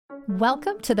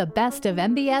Welcome to the Best of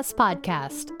MBS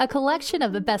podcast, a collection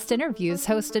of the best interviews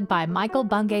hosted by Michael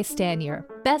Bungay Stanier,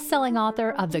 best-selling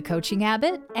author of The Coaching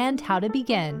Habit and How to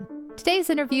Begin. Today's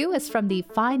interview is from the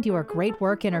Find Your Great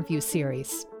Work interview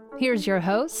series. Here's your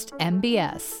host,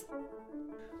 MBS.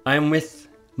 I'm with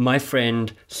my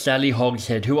friend Sally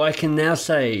Hogshead, who I can now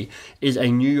say is a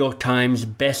New York Times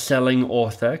best-selling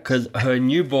author because her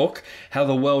new book, How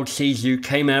the World Sees You,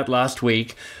 came out last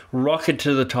week, rocketed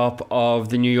to the top of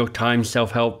the New York Times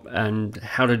self-help and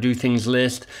how to do things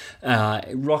list,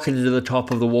 rocketed to the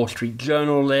top of the Wall Street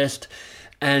Journal list.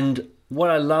 And what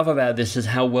I love about this is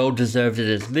how well-deserved it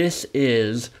is. This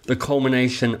is the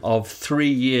culmination of 3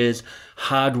 years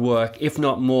hard work, if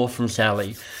not more, from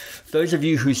Sally. Those of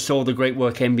you who saw the Great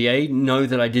Work MBA know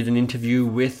that I did an interview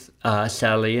with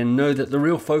Sally and know that the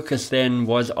real focus then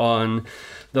was on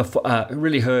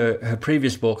really her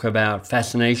previous book about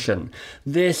fascination.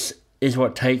 This is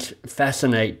what takes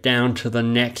Fascinate down to the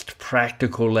next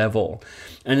practical level.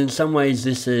 And in some ways,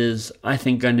 this is, I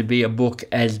think, going to be a book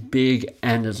as big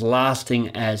and as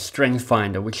lasting as Strength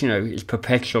Finder, which, is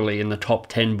perpetually in the top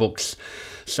 10 books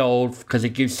sold because it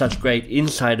gives such great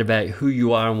insight about who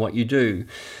you are and what you do.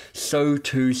 So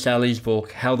too Sally's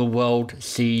book, How the World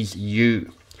Sees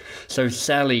You. So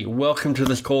Sally, welcome to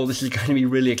this call. This is going to be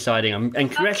really exciting. And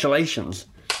congratulations.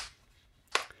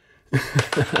 Yay!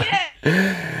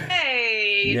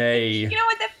 Yay. You know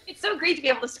what? It's so great to be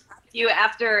able to speak with you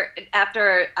after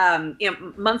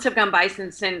months have gone by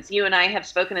since you and I have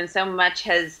spoken, and so much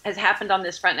has happened on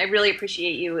this front. And I really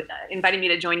appreciate you inviting me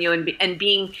to join you and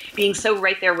being so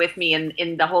right there with me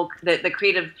in the whole the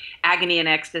creative agony and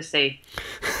ecstasy.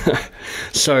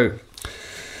 So,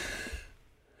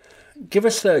 give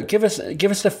us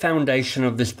the foundation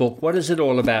of this book. What is it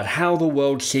all about? How the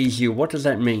World Sees You. What does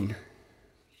that mean?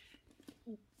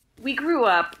 We grew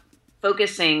up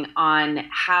focusing on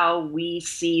how we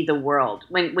see the world.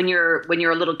 When you're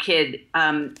a little kid,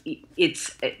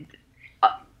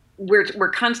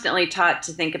 we're constantly taught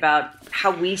to think about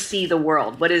how we see the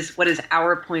world. What is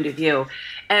our point of view?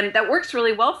 And that works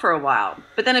really well for a while.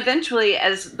 But then eventually,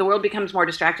 as the world becomes more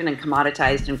distracted and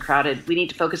commoditized and crowded, we need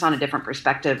to focus on a different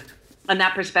perspective. And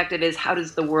that perspective is, how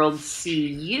does the world see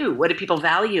you? What do people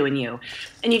value in you?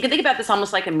 And you can think about this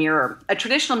almost like a mirror. A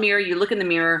traditional mirror, you look in the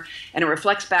mirror and it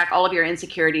reflects back all of your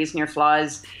insecurities and your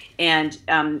flaws. And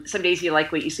some days you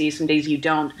like what you see, some days you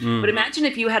don't. But imagine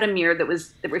if you had a mirror that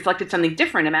reflected something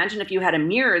different. Imagine if you had a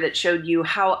mirror that showed you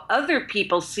how other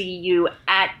people see you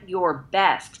at your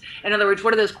best. In other words,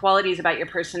 what are those qualities about your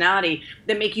personality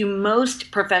that make you most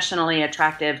professionally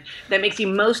attractive, that makes you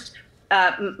most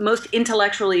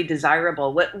intellectually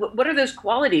desirable? What are those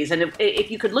qualities? And if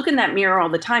you could look in that mirror all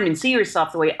the time and see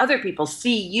yourself the way other people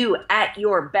see you at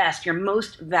your best, your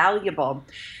most valuable,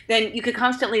 then you could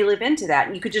constantly live into that.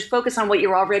 And you could just focus on what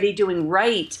you're already doing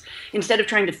right instead of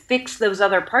trying to fix those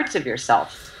other parts of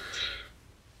yourself.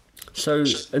 So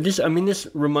this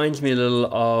reminds me a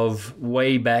little of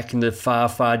way back in the far,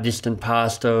 far distant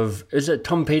past of, is it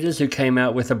Tom Peters who came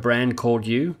out with a brand called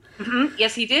You? Mm-hmm.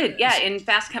 Yes, he did. Yeah, in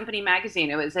Fast Company magazine.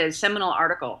 It was a seminal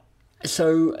article.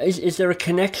 So is there a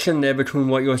connection there between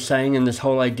what you're saying and this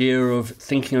whole idea of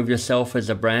thinking of yourself as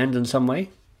a brand in some way?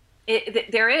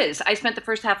 There is. I spent the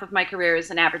first half of my career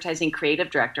as an advertising creative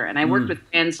director, and I worked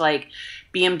with brands like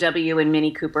BMW and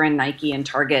Mini Cooper and Nike and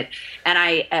Target, and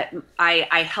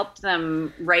I helped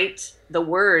them write the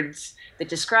words that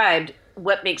described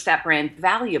what makes that brand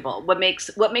valuable, what makes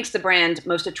the brand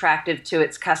most attractive to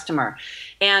its customer.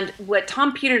 And what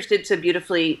Tom Peters did so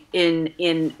beautifully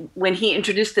in when he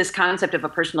introduced this concept of a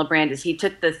personal brand is he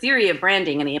took the theory of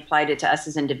branding and he applied it to us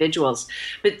as individuals.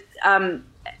 But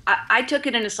I took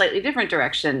it in a slightly different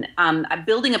direction.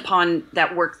 Building upon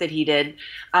that work that he did,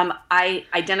 I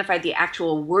identified the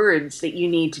actual words that you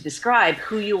need to describe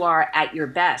who you are at your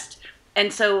best.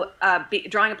 And so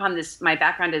drawing upon this, my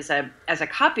background as a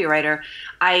copywriter,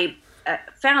 I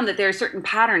found that there are certain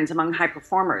patterns among high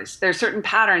performers. There are certain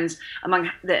patterns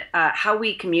among how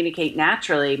we communicate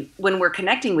naturally when we're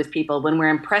connecting with people, when we're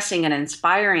impressing and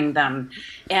inspiring them.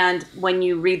 And when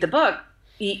you read the book,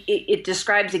 it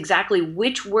describes exactly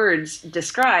which words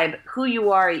describe who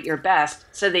you are at your best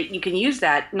so that you can use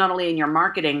that not only in your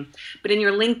marketing, but in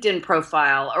your LinkedIn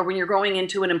profile or when you're going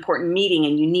into an important meeting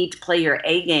and you need to play your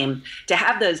A game. To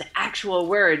have those actual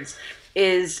words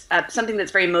is something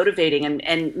that's very motivating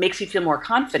and makes you feel more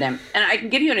confident. And I can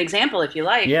give you an example if you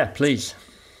like. Yeah, please.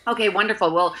 Okay,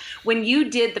 wonderful. Well, when you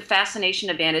did the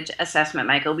Fascination Advantage assessment,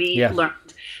 Michael, we learned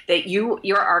that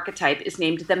your archetype is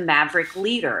named the Maverick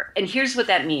Leader. And here's what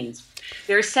that means.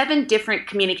 There are 7 different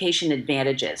communication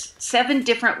advantages, 7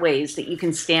 different ways that you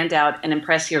can stand out and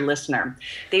impress your listener.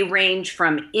 They range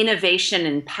from innovation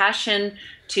and passion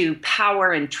to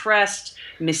power and trust,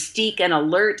 mystique and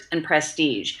alert, and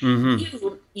prestige.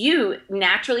 You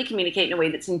naturally communicate in a way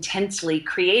that's intensely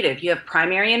creative. You have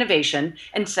primary innovation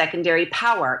and secondary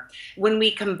power. When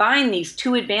we combine these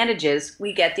 2 advantages,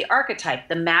 we get the archetype,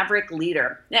 the maverick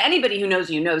leader. Now, anybody who knows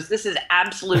you knows this is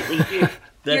absolutely you.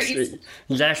 That's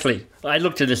exactly. I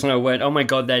looked at this and I went, "Oh my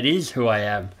God, that is who I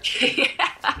am."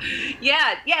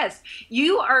 Yes.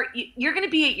 You're going to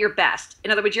be at your best. In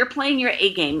other words, you're playing your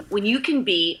A game when you can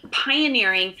be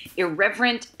pioneering,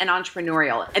 irreverent, and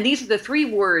entrepreneurial. And these are the 3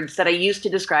 words that I use to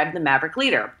describe the maverick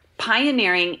leader: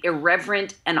 pioneering,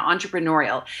 irreverent, and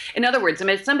entrepreneurial. In other words,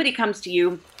 if somebody comes to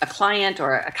you, a client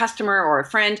or a customer or a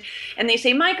friend, and they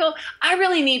say, "Michael, I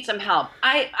really need some help.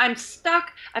 I'm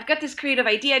stuck. I've got this creative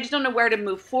idea. I just don't know where to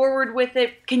move forward with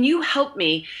it. Can you help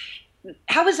me?"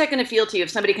 How is that going to feel to you if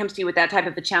somebody comes to you with that type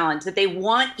of a challenge, that they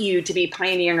want you to be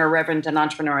pioneering, irreverent, and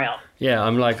entrepreneurial? Yeah,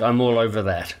 I'm all over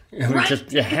that. Right.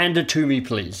 Just hand it to me,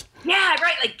 please. Yeah,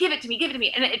 right. Like, give it to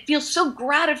me. And it feels so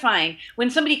gratifying when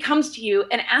somebody comes to you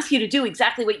and asks you to do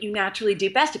exactly what you naturally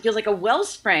do best. It feels like a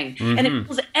wellspring, and it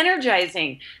feels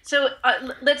energizing. So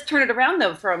let's turn it around,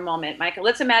 though, for a moment, Michael.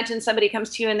 Let's imagine somebody comes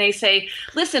to you and they say,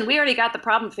 "Listen, we already got the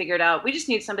problem figured out. We just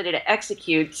need somebody to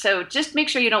execute. So just make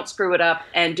sure you don't screw it up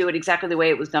and do it exactly the way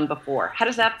it was done before." How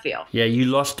does that feel? Yeah, you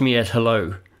lost me at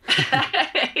hello.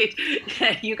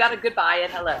 You got a goodbye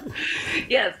and hello.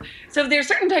 Yes. So there's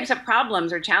certain types of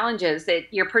problems or challenges that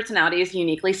your personality is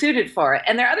uniquely suited for.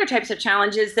 And there are other types of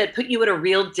challenges that put you at a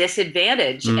real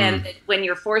disadvantage. And when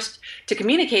you're forced to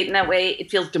communicate in that way, it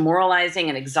feels demoralizing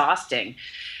and exhausting.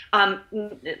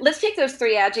 Let's take those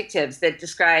 3 adjectives that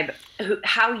describe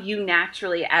how you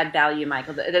naturally add value,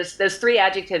 Michael. Those 3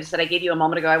 adjectives that I gave you a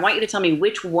moment ago. I want you to tell me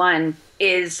which one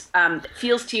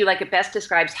feels to you like it best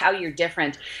describes how you're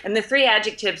different. And the 3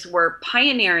 adjectives were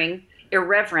pioneering,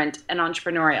 irreverent, and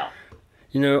entrepreneurial.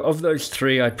 Of those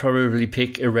 3, I'd probably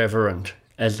pick irreverent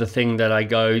as the thing that I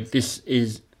go, this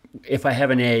is, if I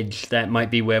have an edge, that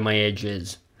might be where my edge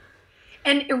is.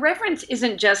 And irreverence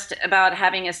isn't just about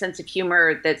having a sense of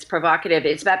humor that's provocative.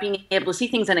 It's about being able to see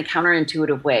things in a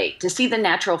counterintuitive way, to see the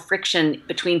natural friction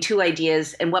between 2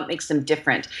 ideas and what makes them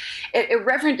different.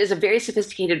 Irreverent is a very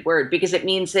sophisticated word because it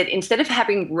means that instead of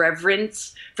having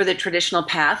reverence for the traditional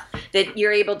path, that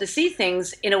you're able to see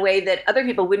things in a way that other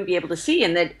people wouldn't be able to see,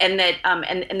 and that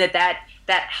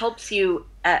helps you.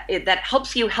 That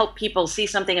helps you help people see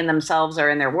something in themselves or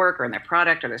in their work or in their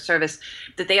product or their service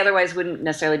that they otherwise wouldn't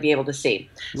necessarily be able to see.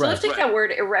 So let's take that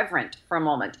word irreverent for a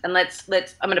moment, and let's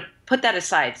I'm going to put that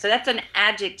aside. So that's an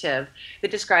adjective that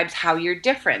describes how you're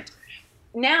different.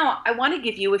 Now, I want to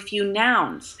give you a few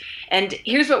nouns. And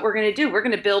here's what we're going to do. We're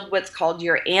going to build what's called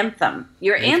your anthem.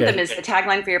 Your anthem is the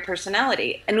tagline for your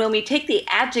personality. And when we take the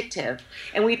adjective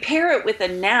and we pair it with a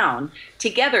noun,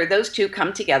 together, those 2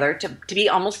 come together to be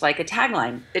almost like a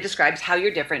tagline that describes how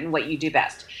you're different and what you do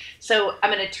best. So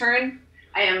I'm going to turn,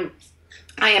 I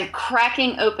am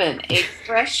cracking open a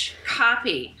fresh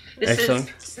copy. This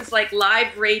is like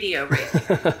live radio right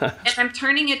now. And I'm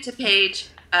turning it to page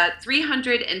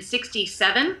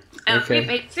 367.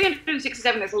 Page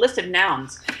 367, there's a list of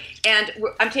nouns. And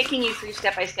I'm taking you through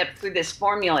step by step through this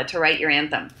formula to write your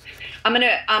anthem. I'm going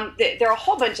to, there are a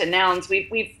whole bunch of nouns.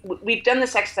 We've done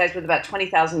this exercise with about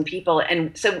 20,000 people.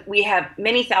 And so we have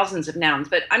many thousands of nouns,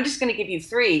 but I'm just going to give you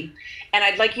 3. And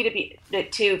I'd like you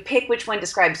to pick which one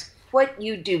describes what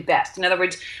you do best. In other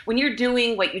words, when you're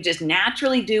doing what you just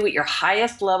naturally do at your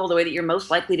highest level, the way that you're most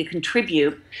likely to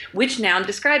contribute, which noun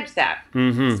describes that?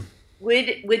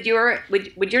 Would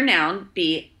your noun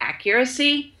be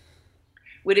accuracy?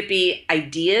 Would it be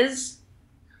ideas?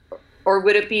 Or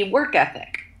would it be work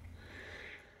ethic?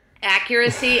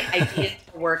 Accuracy, ideas,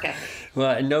 work ethic.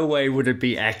 Well, in no way would it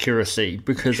be accuracy,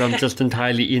 because I'm just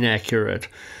entirely inaccurate.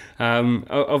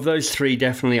 Of those 3,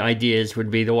 definitely ideas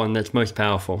would be the one that's most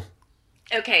powerful.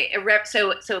 Okay,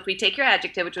 so if we take your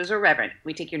adjective, which was irreverent,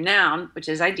 we take your noun, which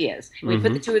is ideas, and we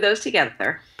put the 2 of those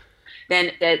together,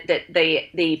 then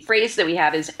the phrase that we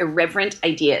have is irreverent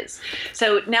ideas.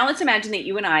 So now let's imagine that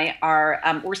you and I are,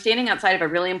 we're standing outside of a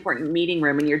really important meeting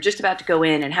room, and you're just about to go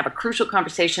in and have a crucial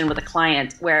conversation with a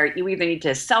client where you either need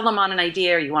to sell them on an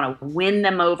idea, or you want to win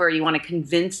them over, or you want to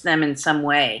convince them in some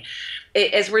way.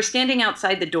 As we're standing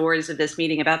outside the doors of this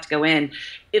meeting about to go in,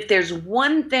 if there's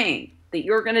one thing that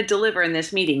you're going to deliver in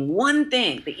this meeting, one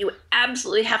thing that you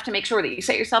absolutely have to make sure that you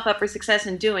set yourself up for success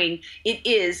in doing, it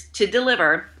is to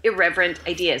deliver irreverent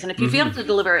ideas. And if you fail to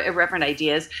deliver irreverent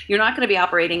ideas, you're not going to be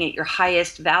operating at your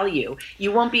highest value.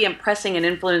 You won't be impressing and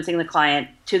influencing the client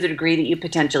to the degree that you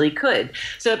potentially could.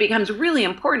 So it becomes really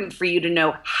important for you to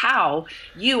know how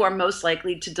you are most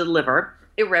likely to deliver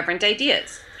irreverent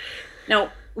ideas.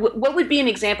 Now, what would be an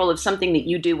example of something that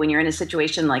you do when you're in a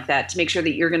situation like that to make sure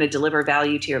that you're going to deliver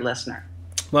value to your listener?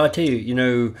 Well, I tell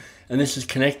you, and this is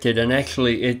connected, and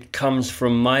actually it comes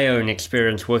from my own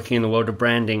experience working in the world of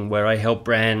branding, where I help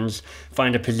brands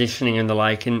find a positioning and the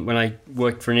like, and when I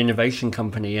worked for an innovation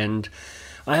company. And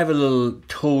I have a little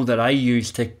tool that I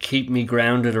use to keep me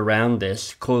grounded around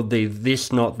this called the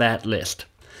this, not that list.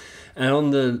 And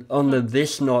on the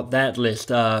this, not that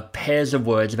list are pairs of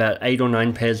words, about 8 or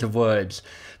 9 pairs of words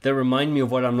that remind me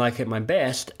of what I'm like at my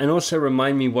best, and also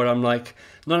remind me what I'm like,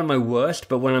 not at my worst,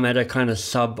 but when I'm at a kind of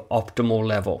suboptimal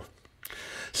level.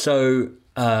 So,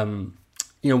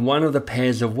 one of the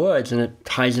pairs of words, and it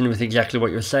ties in with exactly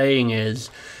what you're saying, is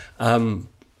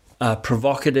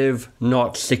provocative,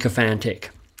 not sycophantic.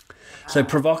 So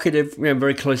provocative,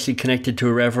 very closely connected to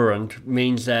irreverent,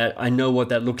 means that I know what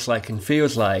that looks like and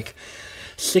feels like.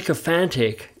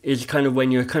 Sycophantic is kind of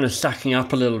when you're kind of sucking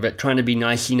up a little bit, trying to be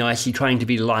nicey, trying to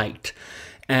be liked.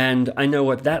 And I know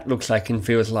what that looks like and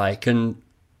feels like. And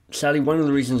Sally, one of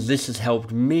the reasons this has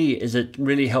helped me is it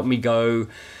really helped me go,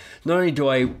 not only do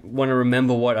I want to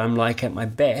remember what I'm like at my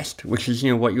best, which is,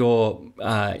 what your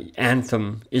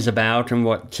anthem is about and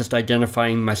what just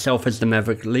identifying myself as the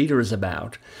maverick leader is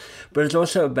about, but it's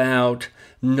also about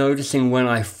noticing when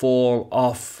I fall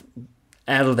off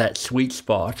out of that sweet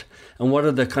spot and what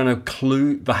are the kind of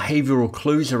behavioral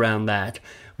clues around that,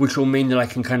 which will mean that I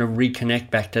can kind of reconnect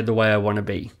back to the way I want to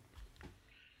be.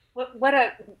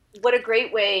 What a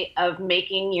great way of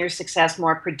making your success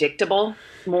more predictable,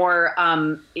 more,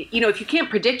 if you can't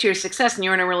predict your success, then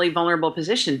you're in a really vulnerable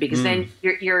position, because then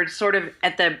you're sort of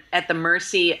at the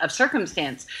mercy of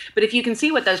circumstance. But if you can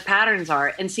see what those patterns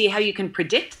are and see how you can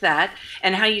predict that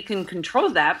and how you can control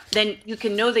that, then you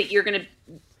can know that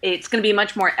it's going to be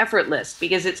much more effortless,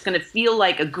 because it's going to feel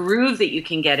like a groove that you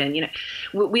can get in.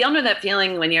 We all know that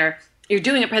feeling when you're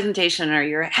doing a presentation or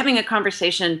you're having a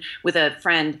conversation with a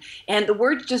friend and the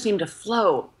words just seem to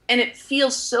flow and it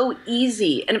feels so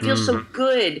easy and it feels so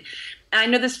good. And I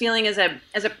know this feeling as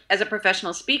a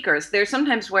professional speaker. There's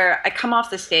sometimes where I come off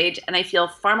the stage and I feel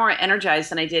far more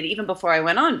energized than I did even before I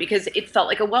went on, because it felt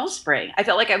like a wellspring. I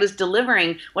felt like I was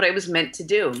delivering what I was meant to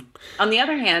do. On the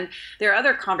other hand, there are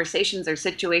other conversations or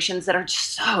situations that are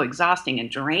just so exhausting and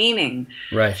draining.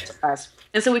 Right. To us.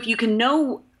 And so if you can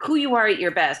know who you are at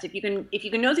your best, if you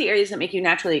can know the areas that make you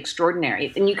naturally extraordinary,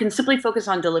 then you can simply focus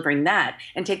on delivering that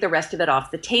and take the rest of it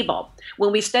off the table.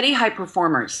 When we study high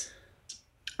performers,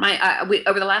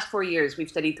 over the last 4 years, we've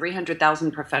studied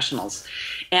 300,000 professionals,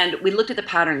 and we looked at the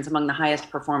patterns among the highest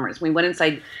performers. We went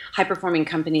inside high-performing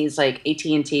companies like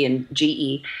AT&T and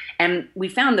GE, and we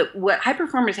found that what high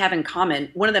performers have in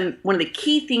common, one of the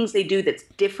key things they do that's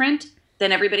different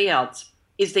than everybody else,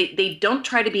 is they don't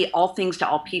try to be all things to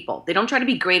all people. They don't try to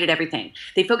be great at everything.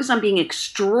 They focus on being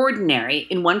extraordinary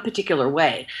in one particular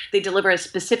way. They deliver a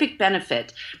specific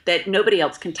benefit that nobody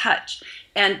else can touch.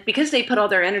 And because they put all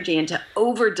their energy into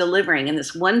over-delivering in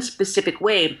this one specific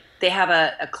way, they have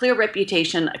a clear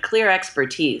reputation, a clear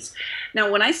expertise.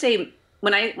 Now, when I say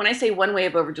one way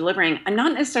of over-delivering, I'm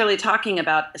not necessarily talking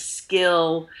about a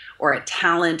skill or a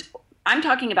talent. I'm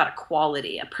talking about a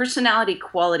quality, a personality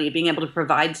quality, being able to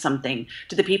provide something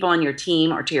to the people on your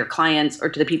team or to your clients or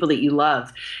to the people that you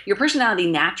love. Your personality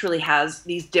naturally has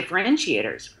these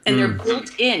differentiators, and they're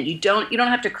built in. You don't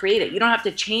have to create it. You don't have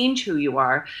to change who you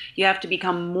are. You have to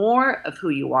become more of who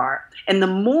you are. And the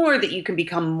more that you can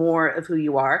become more of who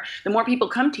you are, the more people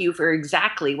come to you for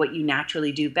exactly what you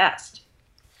naturally do best.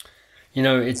 It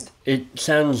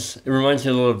reminds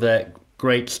me a little of that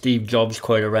great Steve Jobs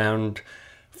quote around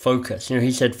focus.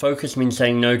 He said focus means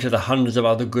saying no to the hundreds of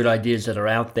other good ideas that are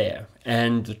out there.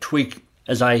 And the tweak,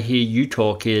 as I hear you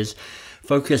talk, is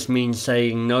focus means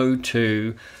saying no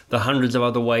to the hundreds of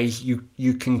other ways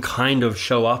you can kind of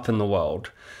show up in the world,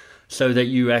 so that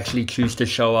you actually choose to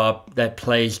show up that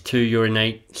plays to your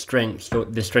innate strengths,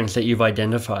 the strengths that you've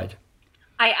identified.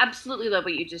 I absolutely love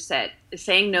what you just said,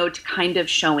 saying no to kind of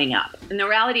showing up. And the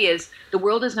reality is the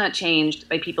world is not changed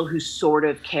by people who sort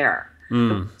of care.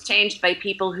 It's changed by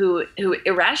people who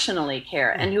irrationally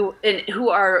care and who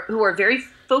are very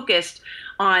focused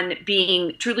on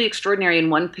being truly extraordinary in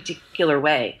one particular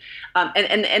way.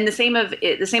 And the same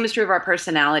is true of our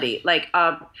personality. Like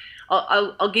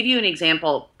I'll give you an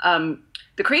example.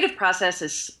 The creative process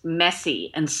is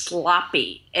messy and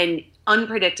sloppy and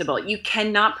unpredictable. You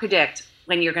cannot predict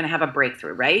when you're going to have a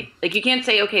breakthrough, right? Like you can't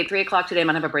say, okay, 3:00 today, I'm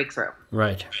going to have a breakthrough.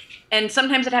 Right. And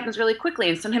sometimes it happens really quickly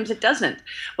and sometimes it doesn't.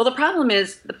 Well, the problem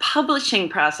is the publishing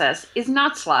process is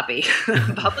not sloppy.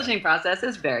 The publishing process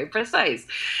is very precise.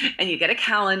 And you get a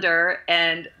calendar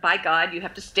and by God, you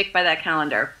have to stick by that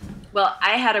calendar. Well,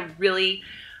 I had a really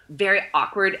very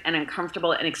awkward and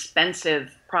uncomfortable and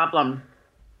expensive problem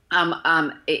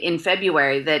in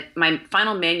February that my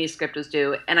final manuscript was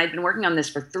due, and I'd been working on this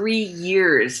for 3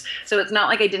 years. So it's not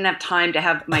like I didn't have time to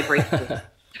have my breakthrough.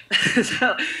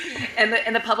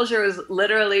 And the publisher was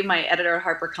literally, my editor at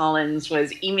HarperCollins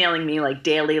was emailing me like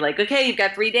daily, like, okay, you've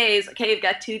got 3 days. Okay, you've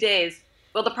got 2 days.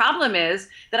 Well, the problem is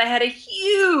that I had a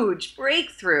huge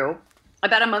breakthrough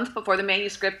about a month before the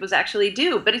manuscript was actually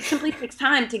due, but it simply takes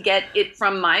time to get it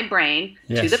from my brain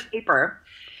to the paper.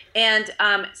 And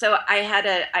so I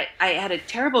had a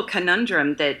terrible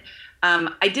conundrum that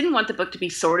I didn't want the book to be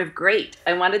sort of great.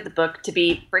 I wanted the book to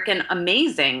be freaking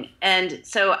amazing. And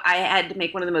so I had to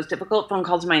make one of the most difficult phone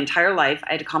calls of my entire life.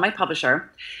 I had to call my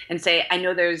publisher and say, I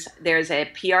know there's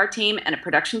a PR team and a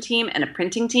production team and a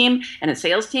printing team and a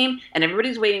sales team, and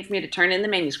everybody's waiting for me to turn in the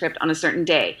manuscript on a certain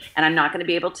day, and I'm not going to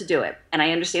be able to do it. And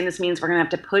I understand this means we're going to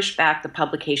have to push back the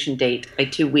publication date by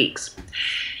 2 weeks.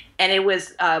 And it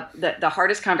was the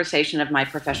hardest conversation of my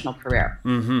professional career.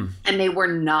 Mm-hmm. And they were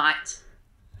not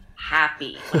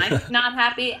happy. When I say not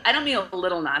happy, I don't mean a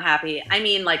little not happy. I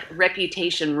mean like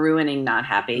reputation ruining not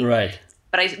happy. Right.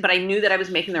 But I knew that I was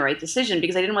making the right decision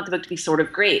because I didn't want the book to be sort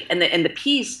of great. And the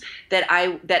piece that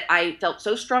I felt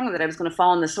so strongly that I was going to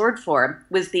fall on the sword for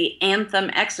was the anthem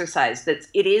exercise.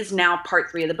 It is now part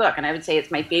 3 of the book. And I would say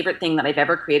it's my favorite thing that I've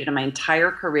ever created in my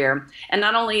entire career. And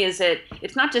not only is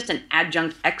it's not just an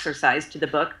adjunct exercise to the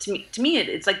book. To me,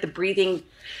 it's like the breathing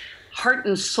heart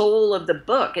and soul of the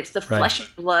book. It's the flesh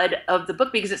and blood of the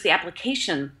book because it's the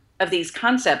application of these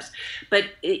concepts. But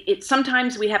it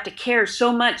sometimes we have to care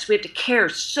so much, we have to care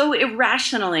so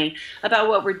irrationally about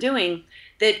what we're doing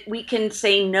that we can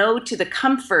say no to the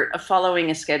comfort of following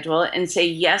a schedule and say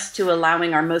yes to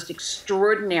allowing our most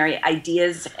extraordinary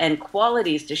ideas and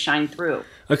qualities to shine through.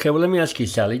 Okay, well, let me ask you,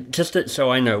 Sally, just so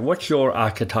I know, what's your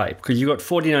archetype? Because you've got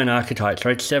 49 archetypes,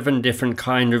 right? 7 different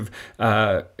kind of,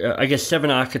 7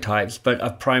 archetypes, but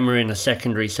a primary and a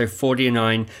secondary, so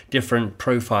 49 different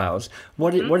profiles.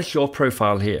 What is your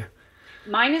profile here?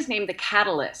 Mine is named the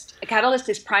catalyst. A catalyst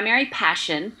is primary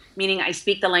passion, meaning I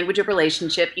speak the language of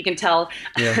relationship. You can tell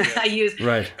I use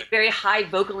very high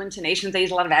vocal intonations. I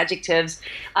use a lot of adjectives.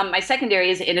 My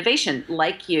secondary is innovation.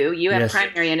 Like you have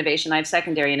primary innovation. I have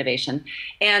secondary innovation.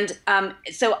 And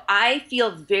so I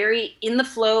feel very in the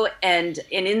flow and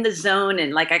in the zone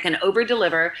and like I can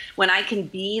over-deliver when I can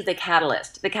be the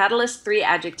catalyst. The catalyst 3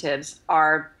 adjectives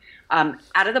are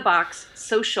out of the box,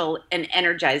 social, and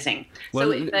energizing. Well,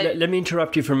 let me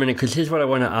interrupt you for a minute because here's what I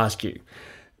want to ask you.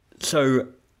 So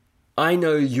I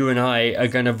know you and I are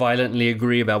going to violently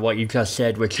agree about what you just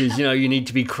said, which is, you need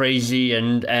to be crazy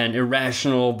and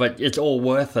irrational, but it's all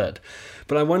worth it.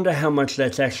 But I wonder how much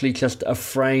that's actually just a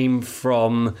frame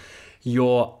from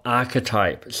your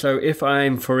archetype. So if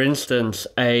I'm, for instance,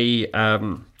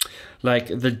 like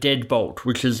the deadbolt,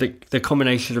 which is the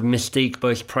combination of mystique,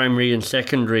 both primary and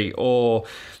secondary, or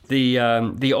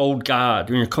the old guard,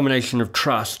 a combination of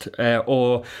trust,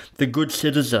 or the good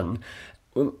citizen.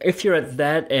 If you're at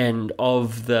that end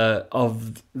of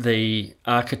the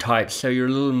archetype, so you're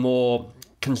a little more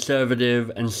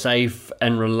conservative and safe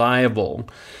and reliable,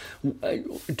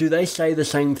 do they say the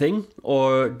same thing,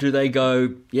 or do they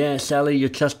go, "Yeah, Sally, you're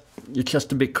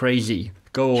just a bit crazy.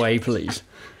 Go away, please"?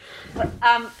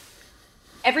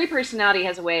 Every personality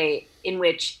has a way in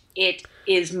which it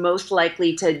is most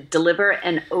likely to deliver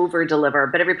and over-deliver,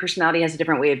 but every personality has a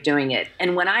different way of doing it.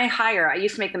 And when I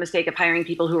used to make the mistake of hiring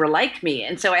people who were like me.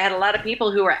 And so I had a lot of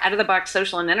people who were out-of-the-box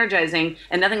social and energizing,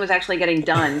 and nothing was actually getting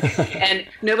done. And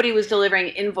nobody was delivering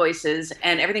invoices,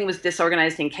 and everything was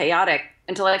disorganized and chaotic.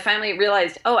 Until I finally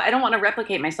realized, I don't want to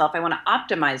replicate myself. I want to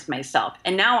optimize myself.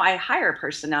 And now I hire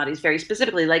personalities very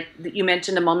specifically, like you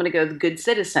mentioned a moment ago, the good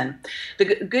citizen. The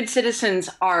good citizens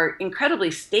are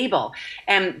incredibly stable,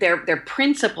 and they're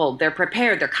principled, they're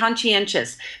prepared, they're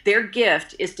conscientious. Their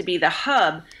gift is to be the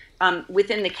hub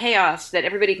within the chaos that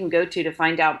everybody can go to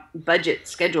find out budget,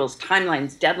 schedules,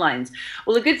 timelines, deadlines.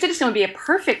 Well, a good citizen would be a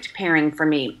perfect pairing for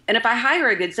me. And if I hire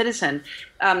a good citizen,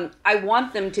 I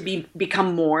want them to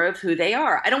become more of who they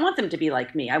are. I don't want them to be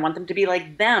like me. I want them to be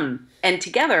like them. And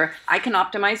together, I can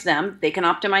optimize them. They can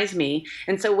optimize me.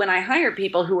 And so when I hire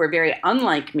people who are very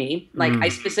unlike me, like I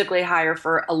specifically hire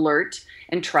for alert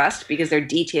and trust because they're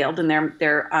detailed and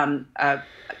they're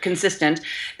consistent,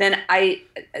 then I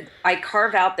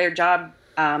carve out their job,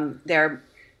 their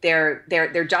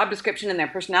job description and their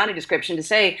personality description to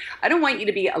say, I don't want you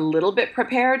to be a little bit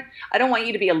prepared. I don't want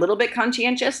you to be a little bit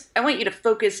conscientious. I want you to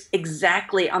focus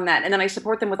exactly on that. And then I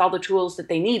support them with all the tools that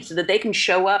they need so that they can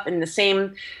show up to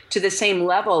the same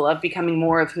level of becoming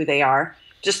more of who they are,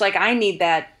 just like I need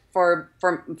that for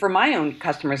my own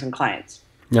customers and clients.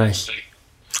 Nice.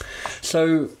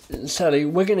 So, Sally,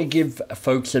 we're going to give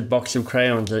folks at Box of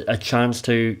Crayons a chance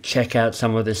to check out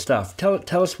some of this stuff.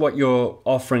 Tell us what you're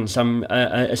offering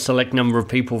a select number of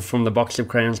people from the Box of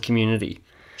Crayons community.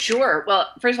 Sure. Well,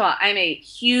 first of all, I'm a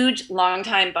huge,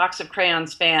 longtime Box of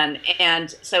Crayons fan,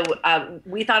 and so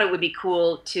we thought it would be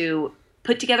cool to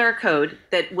put together a code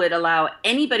that would allow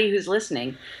anybody who's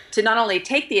listening to not only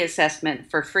take the assessment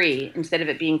for free, instead of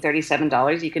it being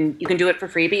 $37, you can do it for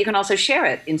free, but you can also share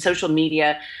it in social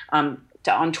media, on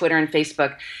Twitter and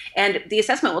Facebook. And the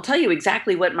assessment will tell you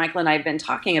exactly what Michael and I have been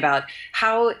talking about,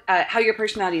 how your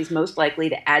personality is most likely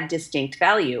to add distinct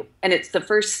value. And it's the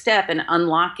first step in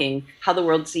unlocking how the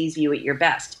world sees you at your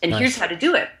best. And Here's how to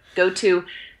do it. Go to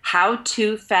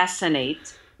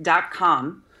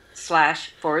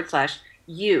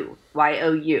howtofascinate.com//you,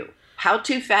 YOU,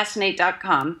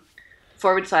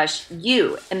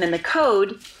 howtofascinate.com/you. And then the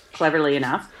code, cleverly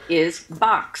enough, is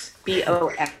BOX,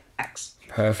 BOX.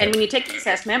 Perfect. And when you take the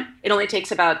assessment, it only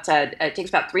takes about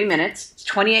 3 minutes. It's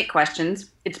 28 questions.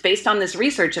 It's based on this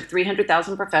research of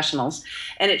 300,000 professionals,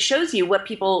 and it shows you what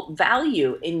people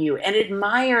value in you and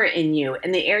admire in you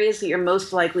and the areas that you're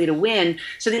most likely to win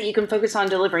so that you can focus on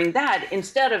delivering that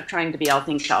instead of trying to be all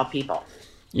things to all people.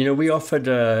 You know, we offered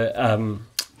a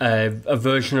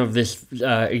version of this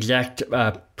exact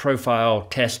profile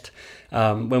test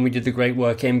when we did the Great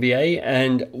Work MBA,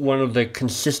 and one of the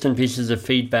consistent pieces of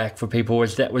feedback for people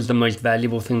was that was the most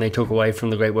valuable thing they took away from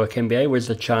the Great Work MBA was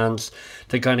the chance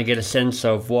to kind of get a sense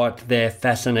of what their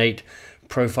Fascinate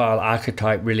profile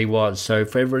archetype really was. So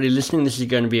for everybody listening, this is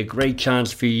going to be a great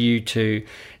chance for you to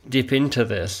dip into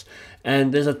this.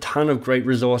 And there's a ton of great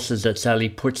resources that Sally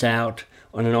puts out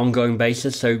on an ongoing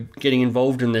basis. So getting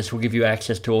involved in this will give you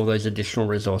access to all those additional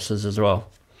resources as well.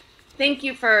 Thank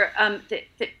you for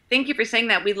saying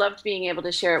that. We loved being able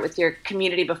to share it with your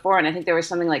community before, and I think there was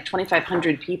something like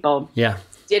 2,500 people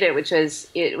did it, which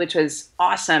was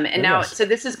awesome. And now, so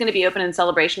this is going to be open in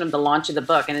celebration of the launch of the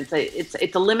book, and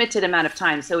it's a limited amount of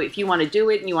time. So if you want to do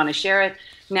it and you want to share it,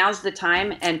 now's the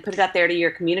time, and put it out there to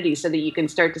your community so that you can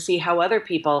start to see how other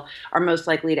people are most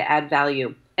likely to add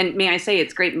value. And may I say,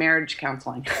 it's great marriage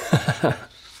counseling.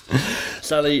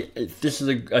 Sally, this is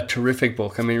a terrific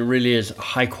book. I mean, it really is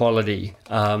high quality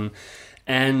and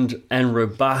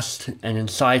robust and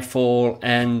insightful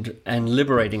and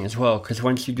liberating as well. Because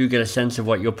once you do get a sense of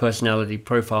what your personality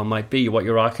profile might be, what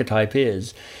your archetype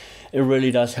is, it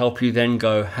really does help you then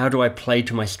go, how do I play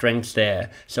to my strengths there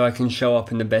so I can show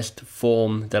up in the best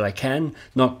form that I can,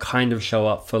 not kind of show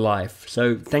up for life.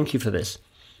 So thank you for this.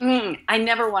 I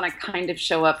never want to kind of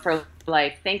show up for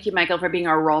life. Thank you, Michael, for being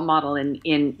our role model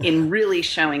in really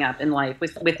showing up in life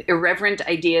with irreverent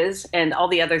ideas and all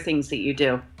the other things that you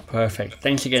do. Perfect.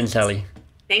 Thanks again, Sally.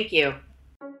 Thank you.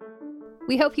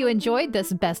 We hope you enjoyed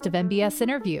this Best of MBS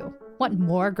interview. Want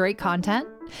more great content?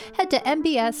 Head to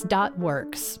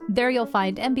mbs.works. There you'll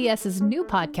find MBS's new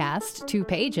podcast, 2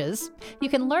 Pages. You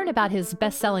can learn about his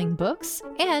best-selling books,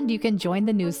 and you can join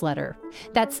the newsletter.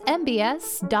 That's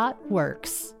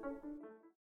mbs.works.